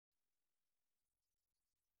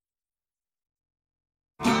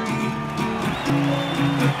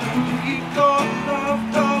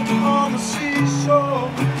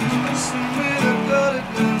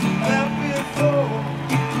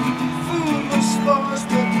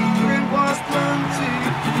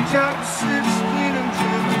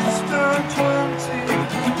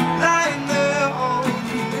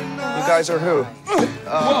guys are who?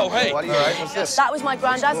 Whoa, hey! What are you, all right? What's this? That was my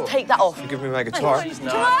granddad's. Take that off. You give me my guitar.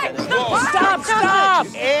 Stop!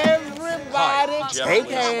 Everybody take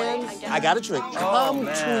hands. I got a trick. Come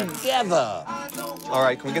together. All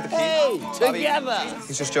right, can we get the key? Hey, Bobby, together.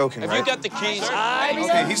 he's just joking, Have right? you got the keys?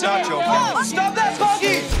 Okay, he's not joking. Stop that,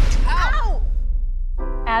 Buggy! Ow!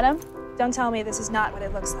 Adam, don't tell me this is not what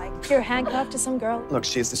it looks like. You're handcuffed to some girl. Look,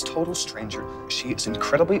 she is this total stranger. She is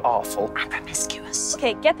incredibly awful. Promiscuous.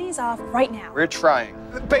 Okay, get these off right now. We're trying.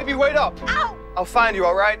 Baby, wait up. Ow! I'll find you,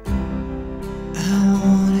 all right?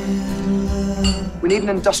 We need an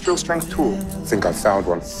industrial strength tool. I think I found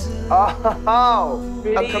one. Oh,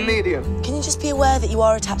 a comedian. Can you just be aware that you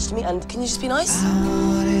are attached to me, and can you just be nice?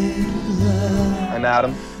 I'm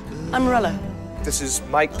Adam. I'm Morello. This is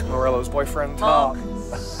Mike, Morello's boyfriend. Mark.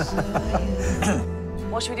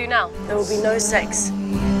 What should we do now? There will be no sex.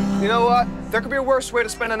 You know what? There could be a worse way to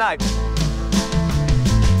spend a night.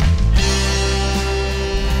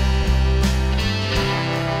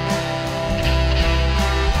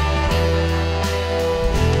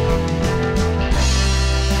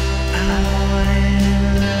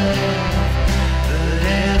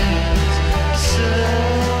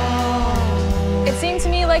 It seemed to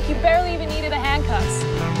me like you barely even needed a handcuffs.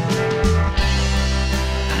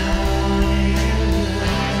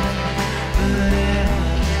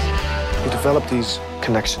 You develop these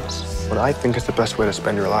connections. What I think is the best way to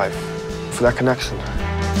spend your life. For that connection,